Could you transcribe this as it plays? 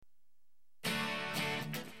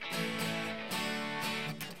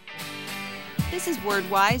This is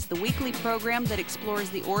WordWise, the weekly program that explores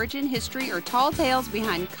the origin, history, or tall tales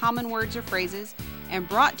behind common words or phrases, and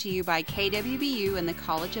brought to you by KWBU and the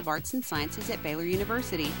College of Arts and Sciences at Baylor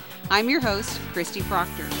University. I'm your host, Christy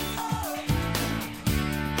Proctor.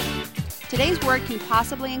 Today's word can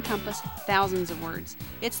possibly encompass thousands of words.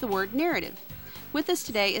 It's the word narrative. With us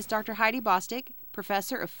today is Dr. Heidi Bostic,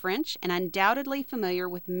 professor of French and undoubtedly familiar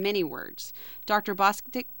with many words. Dr.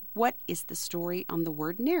 Bostic, what is the story on the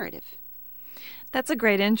word narrative? That's a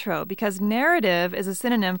great intro because narrative is a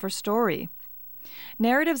synonym for story.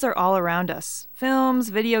 Narratives are all around us. Films,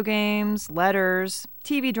 video games, letters,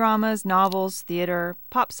 TV dramas, novels, theater,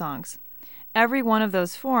 pop songs. Every one of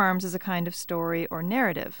those forms is a kind of story or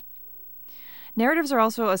narrative. Narratives are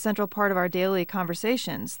also a central part of our daily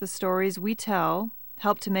conversations. The stories we tell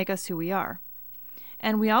help to make us who we are.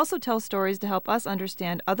 And we also tell stories to help us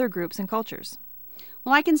understand other groups and cultures.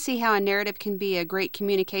 Well, I can see how a narrative can be a great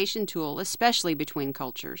communication tool, especially between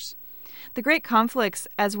cultures. The great conflicts,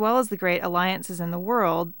 as well as the great alliances in the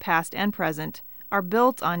world, past and present, are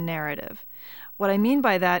built on narrative. What I mean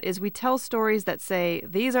by that is we tell stories that say,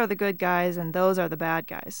 these are the good guys and those are the bad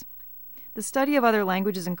guys. The study of other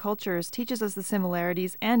languages and cultures teaches us the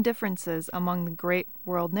similarities and differences among the great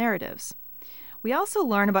world narratives. We also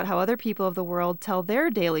learn about how other people of the world tell their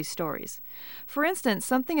daily stories. For instance,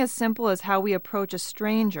 something as simple as how we approach a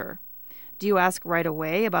stranger. Do you ask right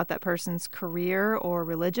away about that person's career or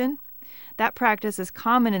religion? That practice is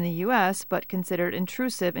common in the U.S., but considered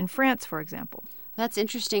intrusive in France, for example. That's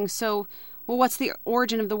interesting. So, what's the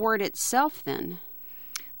origin of the word itself, then?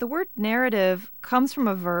 The word narrative comes from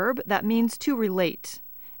a verb that means to relate,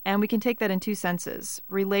 and we can take that in two senses,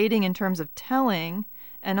 relating in terms of telling,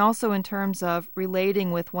 and also in terms of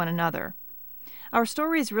relating with one another. Our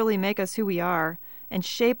stories really make us who we are and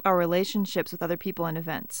shape our relationships with other people and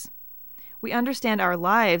events. We understand our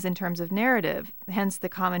lives in terms of narrative, hence the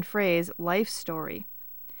common phrase, life story.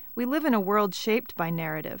 We live in a world shaped by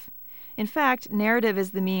narrative. In fact, narrative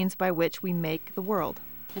is the means by which we make the world.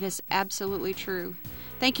 That is absolutely true.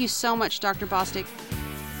 Thank you so much, Dr. Bostic.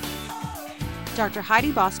 Dr.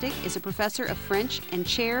 Heidi Bostic is a professor of French and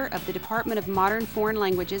chair of the Department of Modern Foreign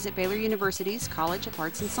Languages at Baylor University's College of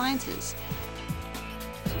Arts and Sciences.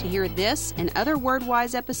 To hear this and other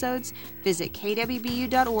WordWise episodes, visit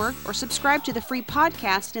kwbu.org or subscribe to the free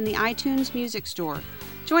podcast in the iTunes Music Store.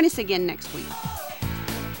 Join us again next week.